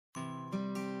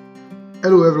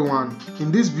Hello everyone,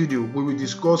 in this video we will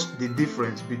discuss the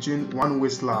difference between one-way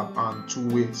slab and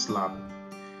two-way slab.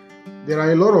 There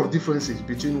are a lot of differences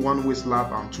between one-way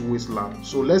slab and two-way slab,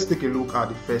 so let's take a look at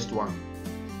the first one.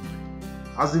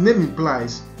 As the name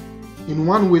implies, in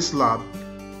one-way slab,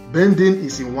 bending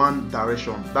is in one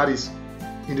direction, that is,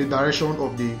 in the direction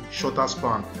of the shorter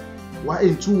span, while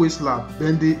in two-way slab,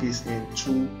 bending is in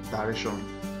two directions.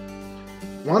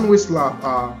 One-way slab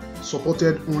are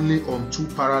supported only on two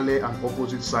parallel and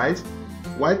opposite sides,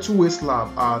 while two-way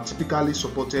slab are typically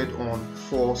supported on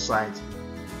four sides.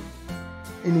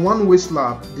 In one-way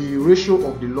slab, the ratio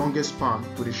of the longest span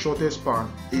to the shortest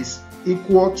span is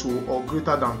equal to or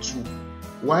greater than 2,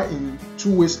 while in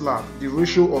two-way slab, the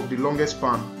ratio of the longest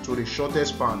span to the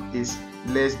shortest span is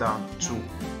less than 2.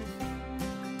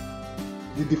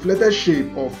 The deflated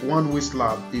shape of one-way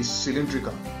slab is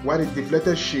cylindrical, while the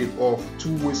deflated shape of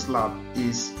two-way slab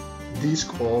is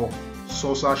disc or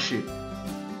saucer shape.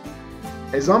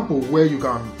 Example where you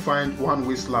can find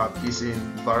one-way slab is in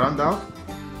veranda,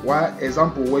 while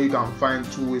example where you can find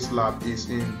two-way slab is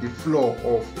in the floor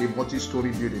of a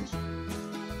multi-story building.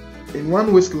 In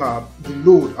one-way slab, the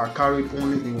load are carried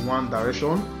only in one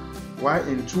direction, while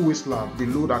in two-way slab, the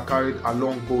load are carried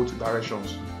along both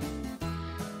directions.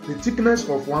 The thickness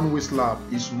of one-way slab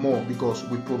is more because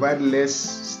we provide less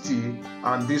steel,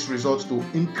 and this results to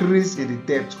increase in the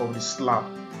depth of the slab,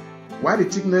 while the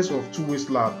thickness of two-way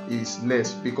slab is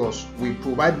less because we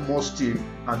provide more steel,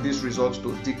 and this results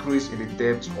to decrease in the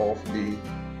depth of the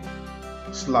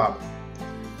slab.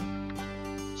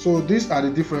 So these are the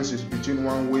differences between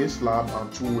one-way slab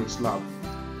and two-way slab.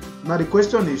 Now the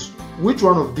question is, which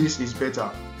one of these is better?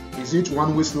 Is it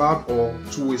one-way slab or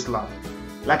two-way slab?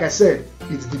 Like I said,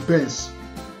 it depends.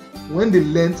 When the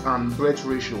length and breadth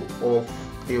ratio of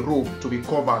a rope to be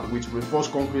covered with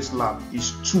reinforced concrete slab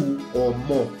is 2 or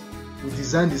more, we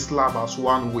design the slab as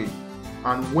one way.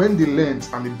 And when the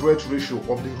length and the breadth ratio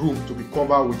of the room to be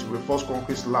covered with reinforced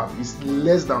concrete slab is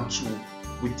less than 2,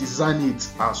 we design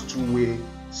it as two-way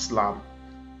slab.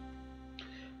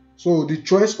 So the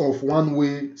choice of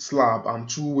one-way slab and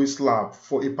two-way slab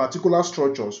for a particular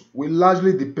structure will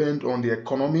largely depend on the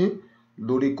economy,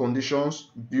 loading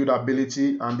conditions,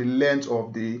 buildability, and the length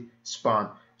of the span.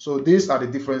 So these are the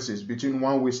differences between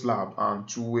one-way slab and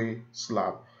two-way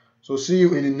slab. So see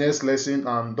you in the next lesson,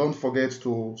 and don't forget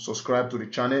to subscribe to the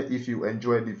channel if you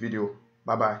enjoyed the video.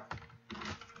 Bye bye.